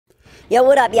Yo,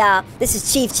 what up, y'all? This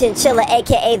is Chief Chinchilla,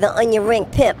 aka the Onion Ring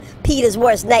Pimp, Peter's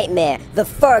worst nightmare, the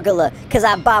Fergler, cause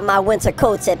I buy my winter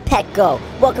coats at Petco.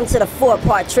 Welcome to the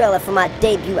 4-part trailer for my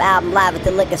debut album, Live at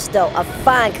the Liqua Sto, a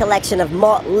fine collection of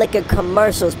malt liquor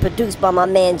commercials produced by my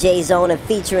man J-Zone and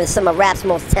featuring some of rap's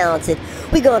most talented.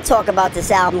 We gonna talk about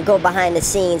this album, go behind the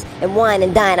scenes, and wine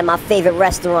and dine at my favorite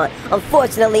restaurant.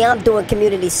 Unfortunately, I'm doing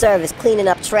community service, cleaning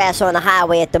up trash on the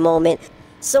highway at the moment,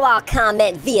 so I'll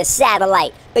comment via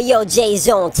satellite. But yo,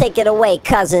 J-Zone, take it away,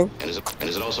 cousin. And is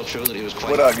it also true that he was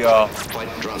quite... What up, y'all?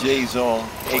 Drunk. J-Zone,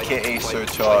 a.k.a.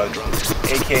 Surcharge,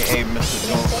 a.k.a. Mr.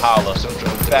 Zoom Holla,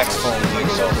 Fax Phone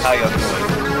Liqua. How y'all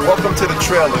doing? Welcome to the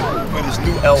trailer for this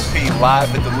new LP, Live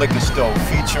at the Liqua Sto,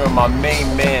 featuring my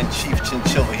main man, Chief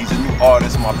Chinchilla. He's a new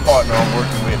artist, my partner I'm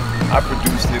working with. I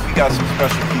produced it. We got some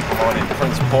special people on it.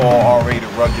 Prince Paul, R.A. the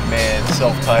Rugged Man,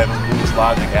 Self-Titled, Louis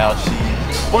Logic, Al Sheed.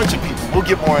 Bunch of people. We'll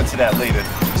get more into that later.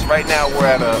 So right now we're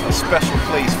at a special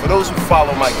place. For those who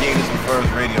follow my Gators and Furs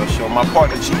radio show, my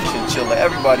partner Chief Chinchilla,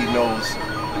 everybody knows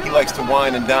he likes to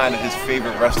wine and dine at his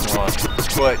favorite restaurant.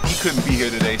 But he couldn't be here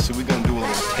today, so we're gonna do a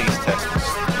little taste testing.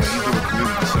 He's doing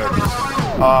community service.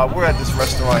 We're at this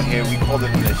restaurant here. We call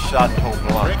it the Chateau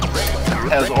Blanc. It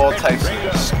has all types of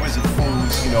exquisite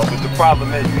foods, you know, but the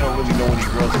problem is you don't really know any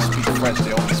girls that speak French,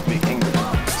 they only speak English.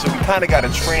 So we kind of got to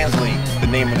translate the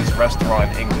name of this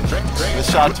restaurant in English. The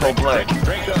Chateau Blanc,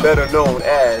 better known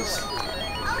as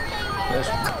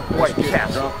White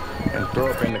Castle. And throw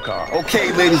up in the car.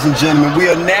 Okay, ladies and gentlemen, we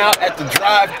are now at the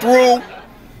drive-thru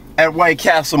at White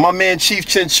Castle. My man Chief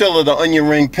Chinchilla, the Onion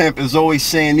Ring Pimp, is always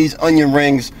saying these onion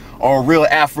rings are a real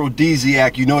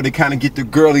aphrodisiac. You know, they kind of get the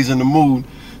girlies in the mood.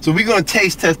 So we're going to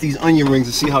taste test these onion rings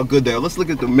and see how good they are. Let's look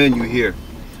at the menu here.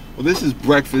 Well, this is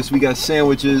breakfast. We got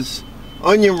sandwiches.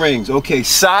 Onion rings, okay,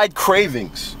 side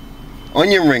cravings.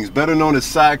 Onion rings, better known as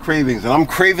side cravings, and I'm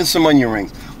craving some onion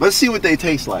rings. Let's see what they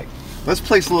taste like. Let's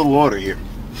place a little order here.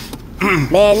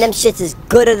 Man, them shits is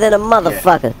gooder than a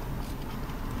motherfucker.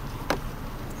 Yeah.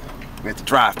 We have to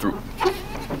drive through.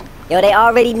 Yo, they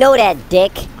already know that,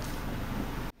 dick. Can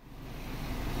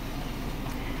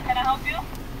I help you?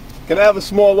 Can I have a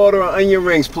small order of onion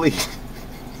rings, please?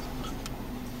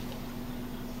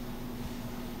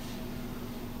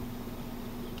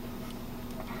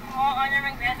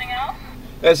 Anything else?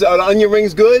 That's, are the onion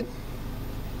rings good?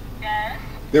 Yes.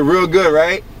 They're real good,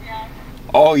 right? Yeah.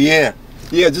 Oh yeah.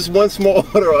 Yeah, just one small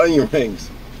order of onion rings.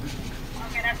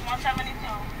 Okay, that's 172.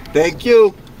 Thank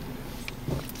you.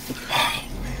 Oh,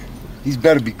 man. These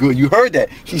better be good. You heard that.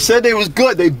 She said they was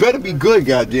good. They better be good,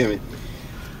 goddammit.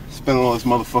 Spending all this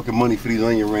motherfucking money for these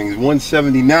onion rings.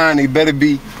 179, they better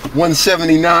be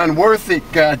 179 worth it,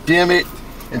 goddammit.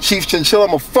 And Chief Chinchilla, I'm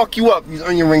gonna fuck you up. These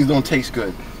onion rings don't taste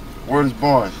good. Word is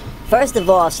born. First of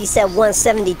all, she said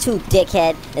 172,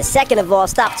 dickhead. And second of all,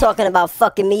 stop talking about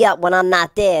fucking me up when I'm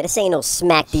not there. This ain't no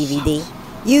smack DVD.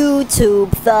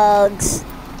 YouTube thugs.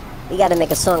 We gotta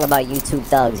make a song about YouTube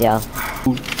thugs, y'all.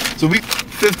 So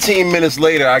 15 minutes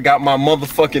later, I got my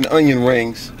motherfucking onion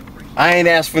rings. I ain't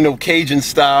asked for no Cajun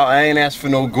style. I ain't asked for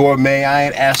no gourmet. I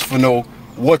ain't asked for no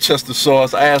Worcester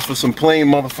sauce. I asked for some plain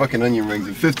motherfucking onion rings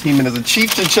in 15 minutes. And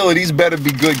Chief Chinchilla, these better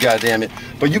be good, goddammit.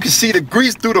 But you can see the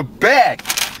grease through the bag.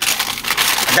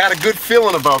 I got a good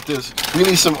feeling about this. We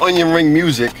need some onion ring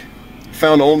music.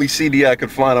 Found the only CD I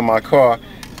could find in my car.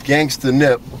 Gangsta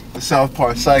Nip, the South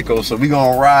Park Psycho. So we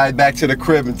gonna ride back to the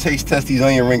crib and taste test these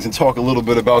onion rings and talk a little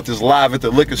bit about this Live at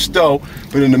the Liqua Sto.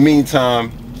 But in the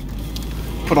meantime,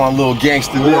 put on a little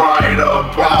Gangsta Nip. Right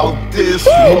about this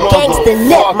Gangsta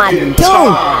Nip, my dude.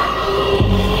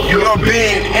 You're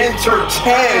being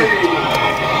entertained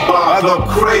by the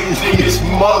craziest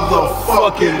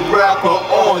motherfucking rapper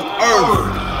on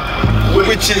earth,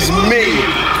 which is me,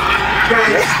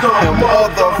 Gangsta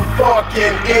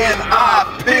motherfucking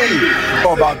N.I.P. You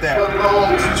know about that?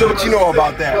 What you know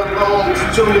about that?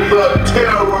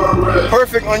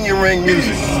 Perfect onion ring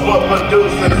music.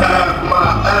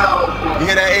 You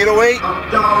hear that 808?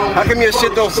 How come your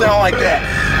shit don't sound like that?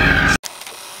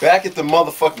 Back at the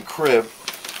motherfucking crib.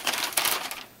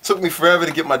 Took me forever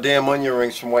to get my damn onion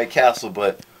rings from White Castle,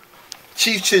 but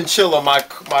Chief Chinchilla, my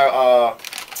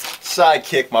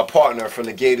sidekick, my partner from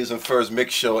the Gators and Furs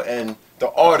mix show, and the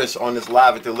artist on this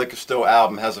Live at the Liqua Sto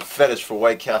album has a fetish for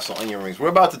White Castle onion rings. We're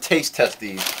about to taste test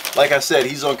these. Like I said,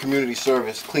 he's on community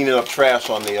service, cleaning up trash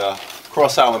on the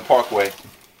Cross Island Parkway.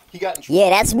 He got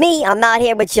yeah, that's me. I'm out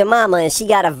here with your mama, and she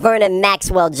got a Vernon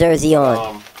Maxwell jersey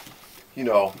on. You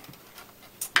know,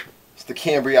 it's the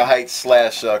Cambria Heights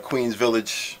 / Queens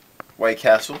Village White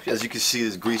Castle. As you can see,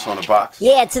 there's grease on the box.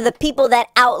 Yeah, to the people that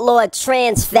outlawed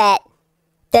trans fat.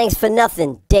 Thanks for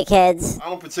nothing, dickheads. I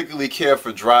don't particularly care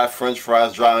for dry French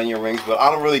fries, dry onion rings, but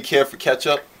I don't really care for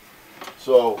ketchup.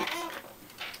 So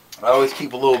I always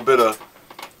keep a little bit of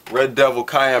Red Devil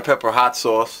cayenne pepper hot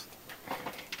sauce.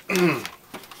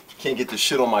 Can't get this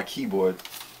shit on my keyboard.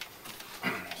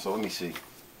 So let me see.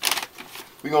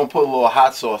 We're gonna put a little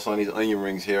hot sauce on these onion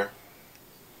rings here.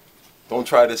 Don't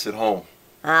try this at home.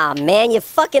 Ah, man, you're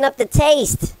fucking up the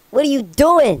taste. What are you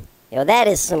doing? Yo, that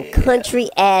is some country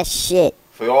ass shit.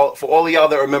 For all of y'all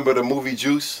that remember the movie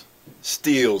Juice,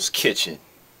 Steel's Kitchen.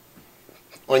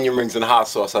 Onion rings and hot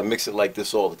sauce. I mix it like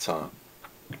this all the time.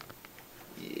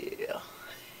 Yeah.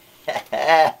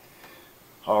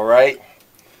 All right.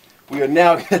 We are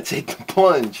now going to take the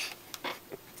plunge.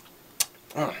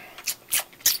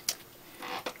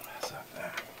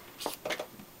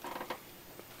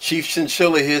 Chief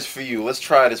Chinchilla, here's for you. Let's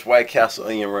try this White Castle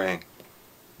onion ring.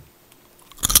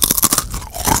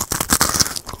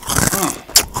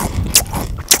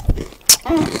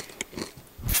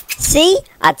 See?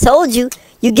 I told you.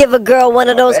 You give a girl one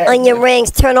of those onion rings,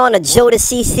 turn on a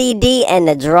Jodeci CD, and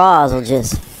the draws will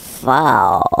just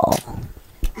fall.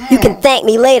 You can thank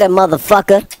me later,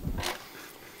 motherfucker.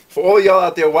 For all y'all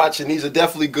out there watching, these are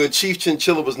definitely good. Chief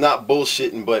Chinchilla was not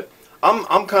bullshitting, but I'm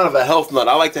kind of a health nut.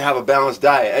 I like to have a balanced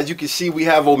diet. As you can see, we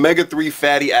have omega-3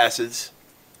 fatty acids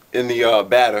in the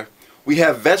batter. We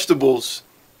have vegetables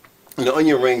in the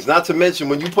onion rings. Not to mention,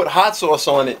 when you put hot sauce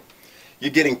on it,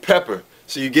 you're getting pepper.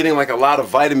 So you're getting like a lot of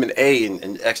vitamin A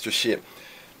and extra shit.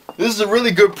 This is a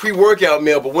really good pre-workout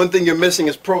meal, but one thing you're missing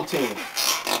is protein.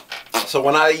 So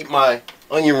when I eat my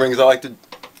onion rings, I like to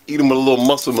eat them with a little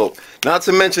muscle milk. Not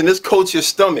to mention, this coats your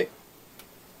stomach.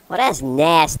 Well, that's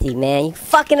nasty, man. You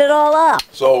fucking it all up.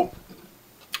 So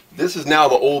this is now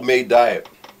the old maid diet.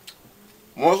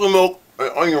 Muscle milk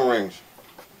and onion rings.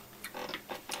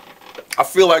 I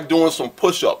feel like doing some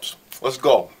push-ups. Let's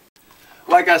go.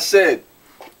 Like I said,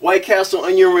 White Castle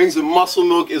onion rings and muscle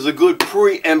milk is a good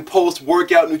pre and post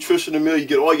workout nutritional meal. You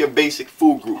get all your basic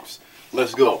food groups.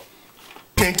 Let's go.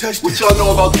 Can't touch what y'all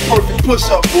know about the perfect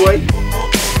push-up, boy?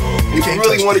 If you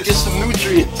really want to get some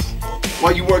nutrients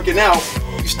while you're working out,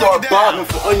 you start bobbing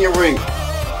for onion rings.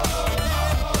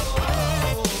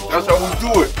 That's how we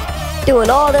do it.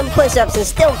 Doing all them push-ups and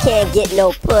still can't get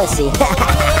no pussy.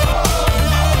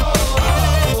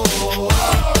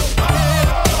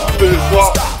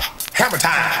 Stop. Hammer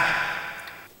time.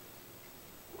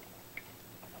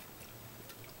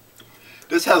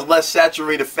 This has less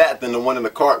saturated fat than the one in the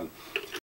carton.